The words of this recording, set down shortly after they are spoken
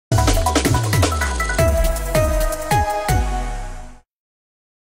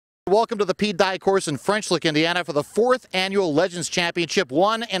Welcome to the Pete Dye course in French Lick, Indiana for the 4th annual Legends Championship,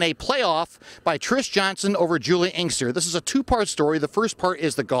 won in a playoff by Trish Johnson over Julie Inkster. This is a two-part story. The first part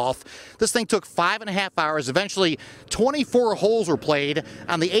is the golf. This thing took 5.5 hours. Eventually, 24 holes were played.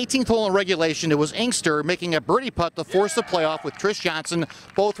 On the 18th hole in regulation, it was Inkster making a birdie putt to force the playoff with Trish Johnson.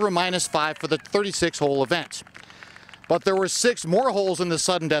 Both were -5 for the 36-hole event. But there were 6 more holes in the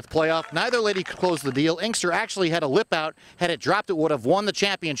sudden death playoff. Neither lady could close the deal. Inkster actually had a lip out. Had it dropped, it would have won the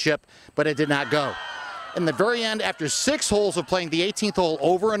championship, but it did not go. In the very end, after 6 holes of playing the 18th hole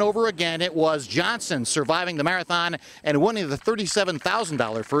over and over again, it was Johnson surviving the marathon and winning the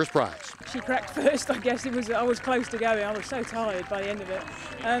 $37,000 first prize. She cracked first, I guess. I was close to going. I was so tired by the end of it.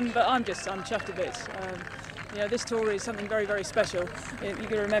 But I'm chuffed to bits. You know, this tour is something very, very special. You got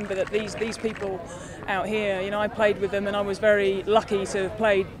to remember that these people out here, you know, I played with them and I was very lucky to have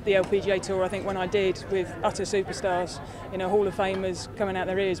played the LPGA Tour, I think, when I did, with utter superstars, you know, Hall of Famers coming out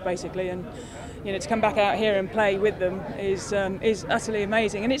their ears, basically. And, you know, to come back out here and play with them is utterly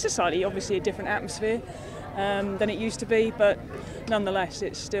amazing. And it's obviously a different atmosphere than it used to be, but nonetheless,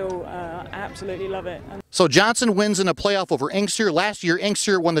 it's still, absolutely love it. So Johnson wins in a playoff over Inkster. Last year,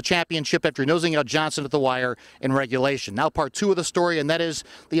 Inkster won the championship after nosing out Johnson at the wire in regulation. Now part 2 of the story, and that is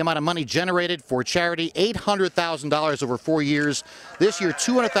the amount of money generated for charity, $800,000 over 4 years. This year,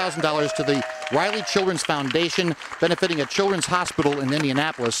 $200,000 to the Riley Children's Foundation, benefiting a children's hospital in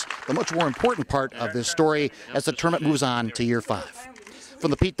Indianapolis. The much more important part of this story as the tournament moves on to year 5.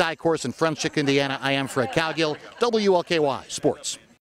 From the Pete Dye course in French Lick, Indiana, I am Fred Cowgill, WLKY Sports.